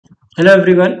Hello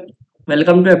everyone,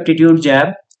 welcome to Aptitude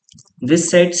Jab. This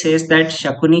set says that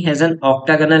Shakuni has an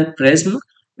octagonal prism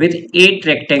with 8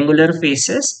 rectangular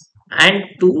faces and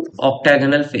 2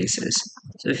 octagonal faces.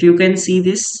 So if you can see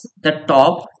this, the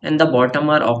top and the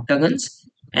bottom are octagons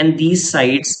and these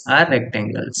sides are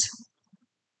rectangles.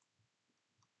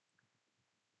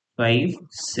 5,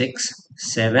 6,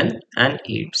 7 and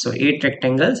 8. So 8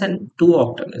 rectangles and 2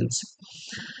 octagons.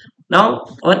 Now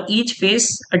on each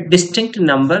face a distinct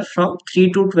number from 3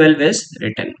 to 12 is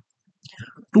written.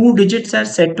 Two digits are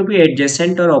said to be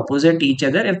adjacent or opposite each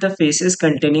other if the faces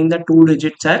containing the two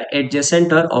digits are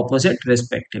adjacent or opposite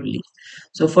respectively.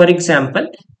 So for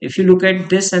example, if you look at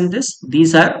this and this,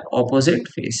 these are opposite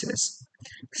faces.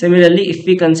 Similarly, if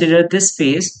we consider this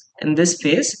face and this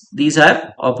face, these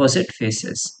are opposite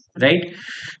faces, right?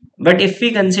 But if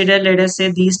we consider, let us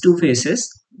say, these two faces,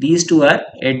 these two are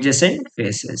adjacent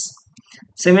faces.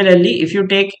 Similarly, if you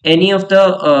take any of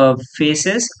the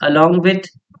faces along with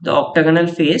the octagonal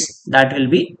face, that will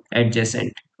be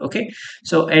adjacent. Okay,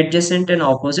 so adjacent and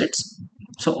opposites.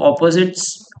 So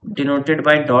opposites denoted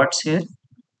by dots here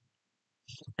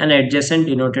and adjacent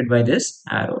denoted by this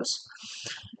arrows.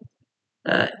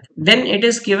 Then it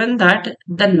is given that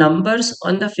the numbers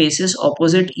on the faces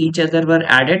opposite each other were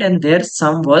added and their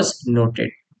sum was noted.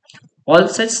 All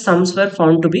such sums were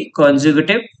found to be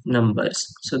consecutive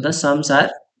numbers. So the sums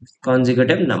are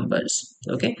consecutive numbers.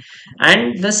 Okay,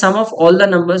 and the sum of all the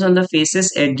numbers on the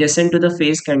faces adjacent to the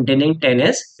face containing 10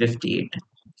 is 58.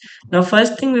 Now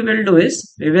first thing we will do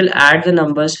is we will add the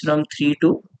numbers from 3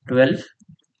 to 12.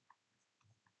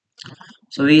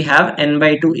 So we have n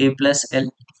by 2 a plus l.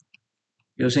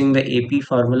 Using the AP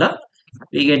formula,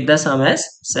 we get the sum as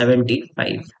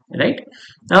 75, right?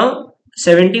 Now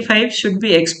 75 should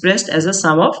be expressed as a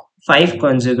sum of 5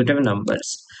 consecutive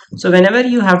numbers. So whenever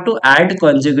you have to add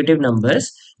consecutive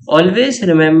numbers, always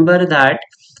remember that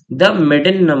the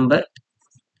middle number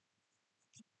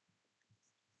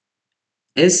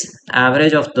is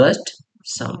average of the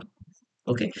sum.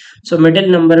 Okay, so middle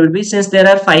number will be, since there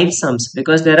are 5 sums,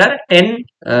 because there are 10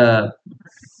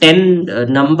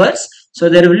 numbers, so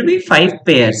there will be 5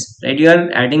 pairs, right? You are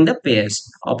adding the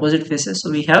pairs, opposite faces. So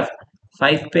we have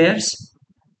 5 pairs.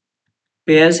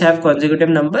 Pairs have consecutive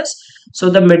numbers, so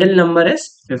the middle number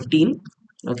is 15.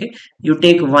 Okay, you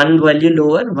take one value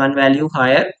lower, one value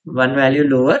higher, one value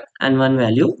lower, and one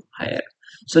value higher.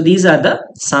 So these are the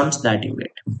sums that you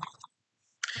get.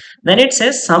 Then it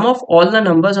says sum of all the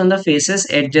numbers on the faces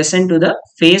adjacent to the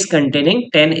face containing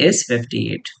 10 is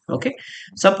 58. Okay,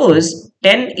 suppose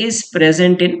 10 is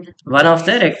present in one of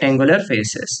the rectangular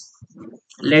faces.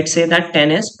 Let's say that 10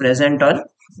 is present on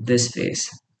this face.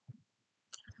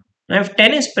 Now if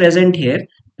 10 is present here,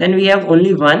 then we have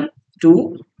only 1,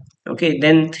 2, okay,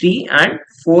 then 3 and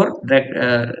 4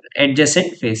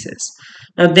 adjacent faces.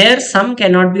 Now their sum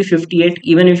cannot be 58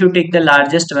 even if you take the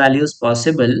largest values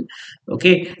possible.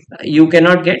 Okay, you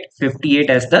cannot get 58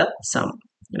 as the sum,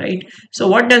 right? So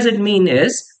what does it mean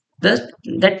is the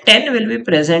 10 will be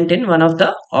present in one of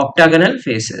the octagonal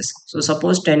faces. So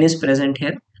suppose 10 is present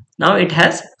here. Now it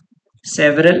has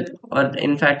several, or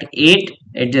in fact 8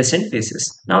 adjacent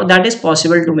faces. Now that is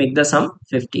possible to make the sum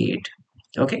 58.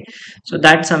 Okay, so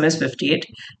that sum is 58.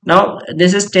 Now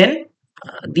this is 10.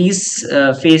 These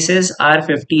faces are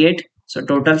 58, so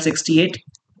total 68,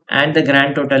 and the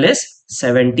grand total is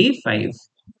 75.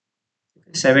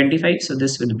 So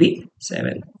this will be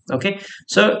 7. Okay,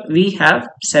 so we have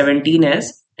 17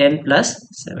 as 10 plus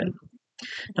 7.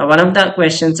 Now one of the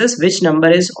questions is which number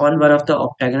is on one of the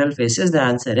octagonal faces. The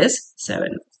answer is 7.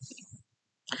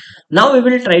 Now we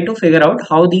will try to figure out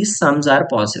how these sums are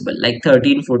possible, like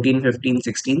 13, 14, 15,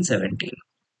 16, 17.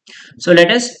 So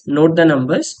let us note the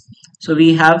numbers. So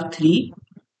we have 3,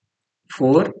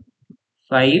 4,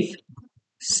 5,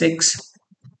 6,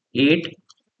 8,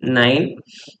 9,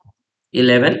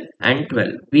 11 and 12.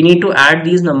 We need to add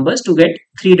these numbers to get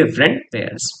 3 different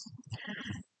pairs.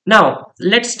 Now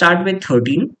let's start with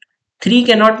 13. 3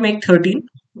 cannot make 13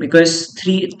 because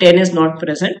 10 is not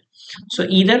present. So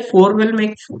either 4 will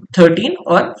make 13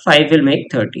 or 5 will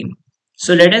make 13.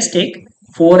 So let us take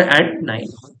 4 and 9.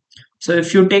 So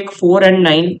if you take 4 and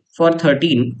 9 for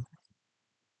 13,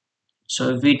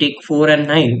 so if we take 4 and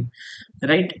 9,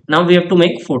 right, now we have to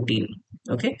make 14.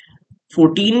 Okay,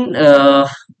 14,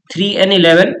 3 and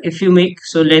 11 if you make,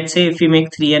 so let's say if we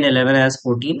make 3 and 11 as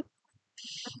 14,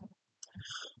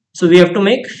 so we have to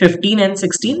make 15 and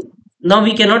 16. Now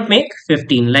we cannot make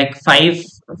 15, like 5,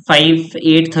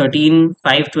 8, 13,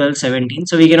 5, 12, 17.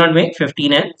 So we cannot make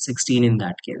 15 and 16 in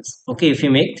that case. Okay, if we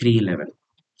make 3, 11.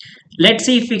 Let's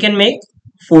see if we can make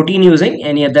 14 using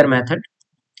any other method.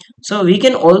 So we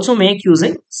can also make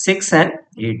using 6 and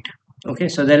 8. Okay,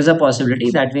 so there is a possibility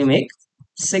that we make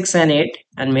 6 and 8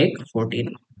 and make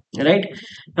 14, right?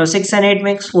 Now 6 and 8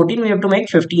 makes 14, we have to make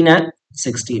 15 and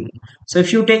 16. So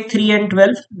if you take 3 and 12,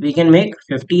 we can make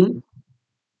 15,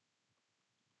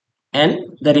 and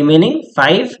the remaining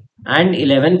 5 and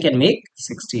 11 can make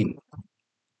 16.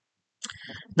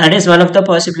 That is one of the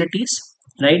possibilities,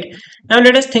 right? Now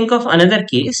let us think of another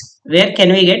case where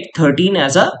can we get 13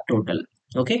 as a total.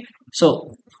 Okay,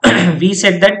 so we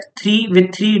said that 3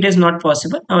 with 3 it is not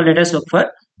possible. Now let us look for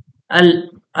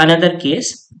another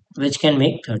case which can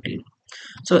make 13.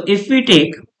 So if we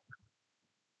take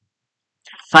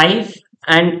 5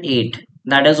 and 8,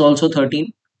 that is also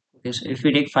 13. Okay, so if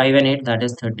we take 5 and 8, that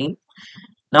is 13.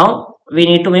 Now we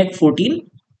need to make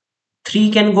 14.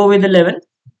 3 can go with 11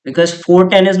 because 4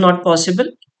 10 is not possible,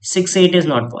 6 8 is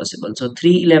not possible. So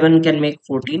 3 11 can make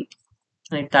 14,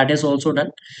 right? That is also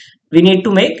done. We need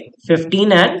to make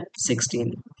 15 and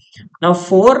 16. Now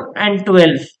 4 and 12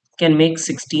 can make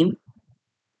 16,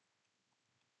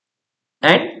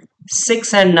 and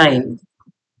 6 and 9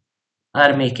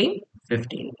 are making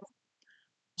 15.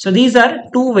 So these are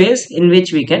two ways in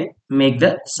which we can make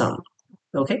the sum.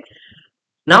 Okay,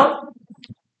 now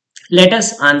let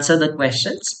us answer the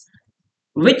questions.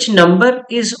 Which number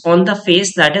is on the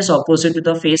face that is opposite to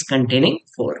the face containing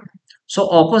 4? So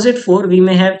opposite 4 we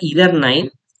may have either 9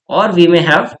 or we may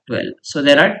have 12. So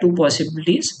there are two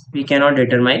possibilities we cannot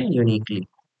determine uniquely.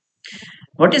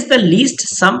 What is the least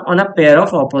sum on a pair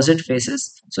of opposite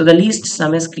faces? So the least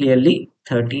sum is clearly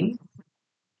 13.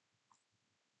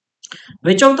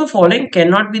 Which of the following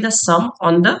cannot be the sum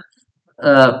on the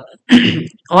uh,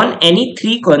 on any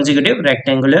three consecutive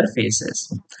rectangular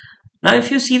faces? Now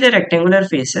if you see the rectangular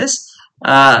faces,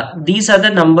 these are the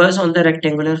numbers on the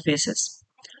rectangular faces.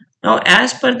 Now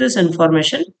as per this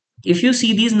information, if you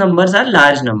see, these numbers are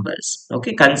large numbers.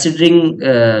 Okay, considering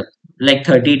like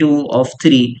 32 of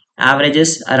 3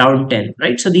 averages around 10,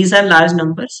 right? So these are large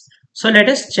numbers. So let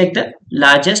us check the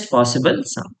largest possible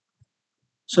sum.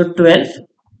 So 12,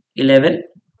 11,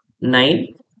 9.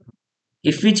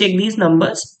 If we check these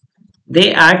numbers,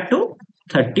 they add to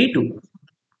 32,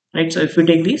 right? So if we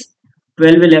take these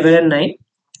 12, 11 and 9,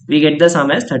 we get the sum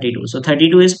as 32. So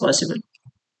 32 is possible.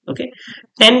 Okay,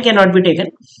 10 cannot be taken.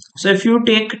 So if you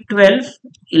take 12,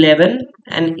 11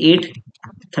 and 8,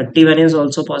 31 is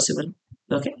also possible.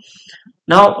 Okay,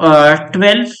 now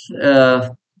 12,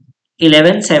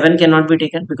 11, 7 cannot be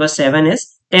taken because 7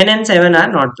 is 10 and 7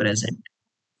 are not present.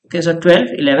 Okay, so 12,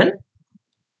 11,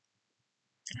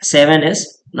 7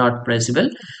 is not possible.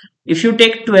 If you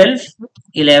take 12,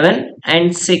 11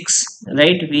 and 6,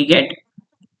 right, we get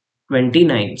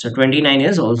 29. So 29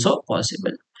 is also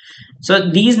possible. So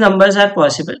these numbers are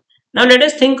possible. Now let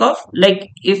us think of, like,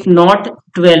 if not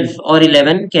 12 or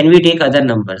 11, can we take other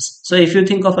numbers? So if you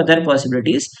think of other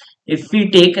possibilities, if we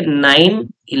take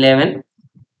 9, 11,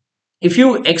 if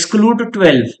you exclude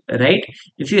 12, right,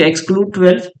 if you exclude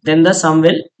 12, then the sum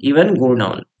will even go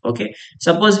down. Okay,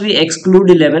 suppose we exclude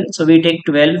 11, so we take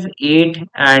 12, 8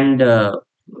 and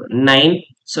 9,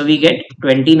 so we get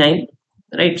 29,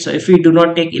 right? So if we do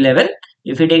not take 11,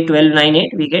 if we take 12, 9,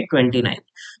 8, we get 29.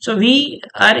 So we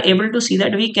are able to see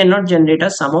that we cannot generate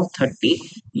a sum of 30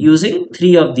 using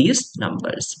three of these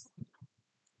numbers.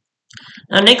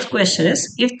 Now next question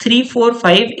is, if 3, 4,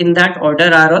 5 in that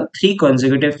order are on three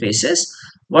consecutive faces,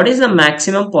 what is the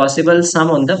maximum possible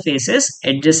sum on the faces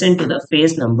adjacent to the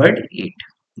face numbered 8?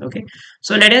 Okay,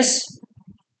 so let us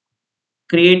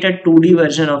create a 2D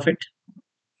version of it.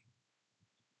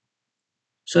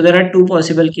 So there are two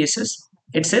possible cases.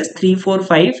 It says 3, 4,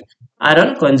 5 are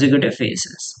on consecutive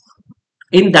faces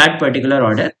in that particular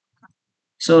order.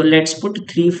 So let's put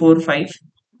 3, 4, 5,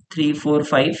 3, 4,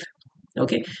 5.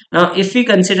 Okay, now if we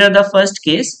consider the first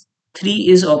case, 3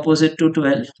 is opposite to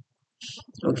 12,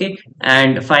 okay,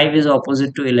 and 5 is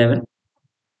opposite to 11,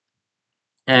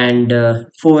 and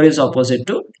 4 is opposite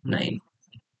to 9.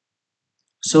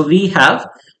 So we have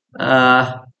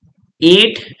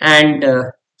 8 and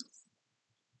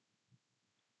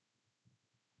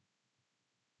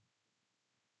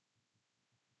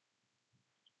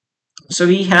so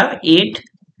we have 8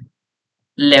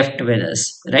 left with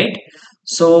us, right?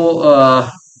 So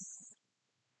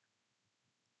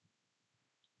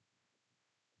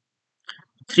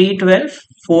 3, 12,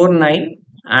 4, 9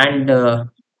 and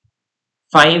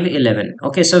 5, 11.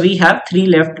 Okay, so we have 3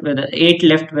 left with 8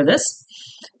 left with us.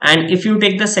 And if you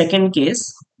take the second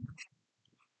case,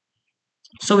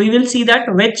 so we will see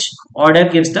that which order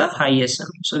gives the highest sum.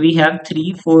 So we have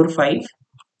 3, 4, 5.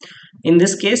 In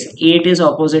this case, 8 is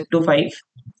opposite to 5.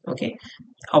 Okay,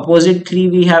 opposite 3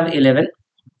 we have 11.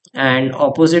 and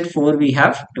opposite 4 we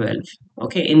have 12.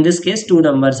 Okay, in this case two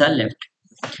numbers are left.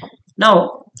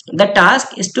 Now the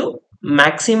task is to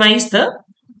maximize the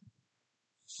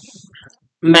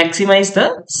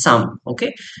sum.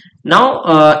 Okay,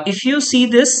 now if you see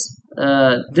this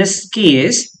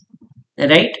case,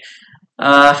 right,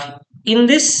 uh, in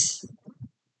this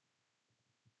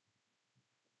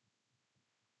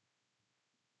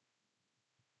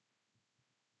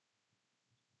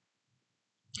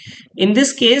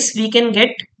case we can get,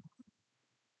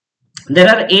 there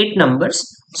are 8 numbers,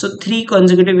 so 3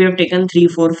 consecutive we have taken, 3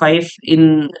 4 5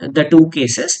 in the two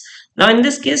cases. Now in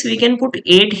this case we can put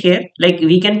 8 here, like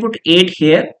we can put 8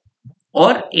 here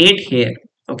or 8 here.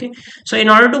 Okay, so in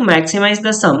order to maximize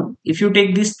the sum, if you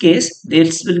take this case,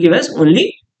 this will give us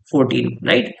only 14,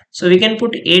 right? So we can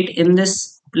put 8 in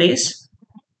this place,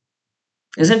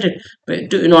 isn't it,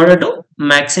 in order to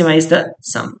maximize the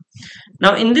sum.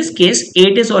 Now in this case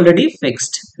 8 is already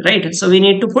fixed, right? So we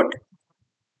need to put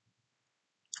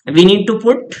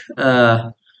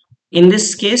in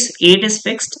this case 8 is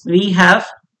fixed, we have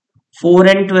 4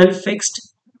 and 12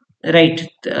 fixed, right?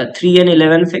 3 and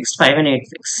 11 fixed, 5 and 8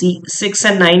 fixed. See, 6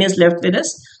 and 9 is left with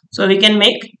us, so we can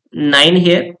make 9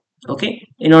 here. Okay,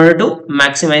 in order to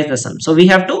maximize the sum, so we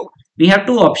have two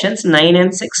options, 9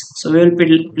 and 6. So we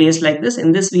will place like this.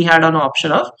 In this we had an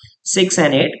option of 6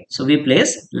 and 8, so we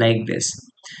place like this.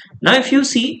 Now if you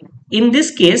see, in this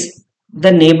case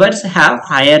the neighbors have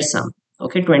higher sum.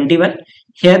 Okay, 21.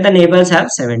 Here the neighbors have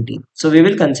 17, so we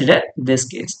will consider this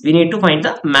case. We need to find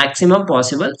the maximum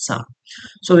possible sum,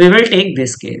 so we will take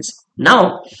this case.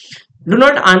 Now do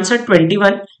not answer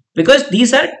 21, because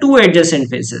these are two adjacent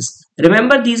faces.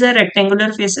 Remember, these are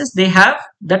rectangular faces, they have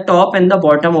the top and the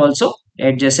bottom also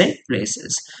adjacent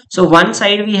places. So one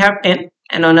side we have 10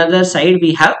 and another side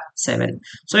we have 7,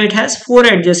 so it has 4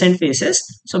 adjacent faces.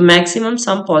 So maximum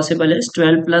sum possible is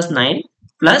 12 plus 9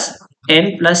 plus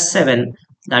 10 plus 7,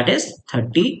 that is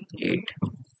 38.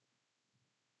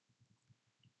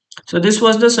 So this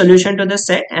was the solution to the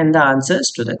set and the answers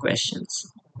to the questions.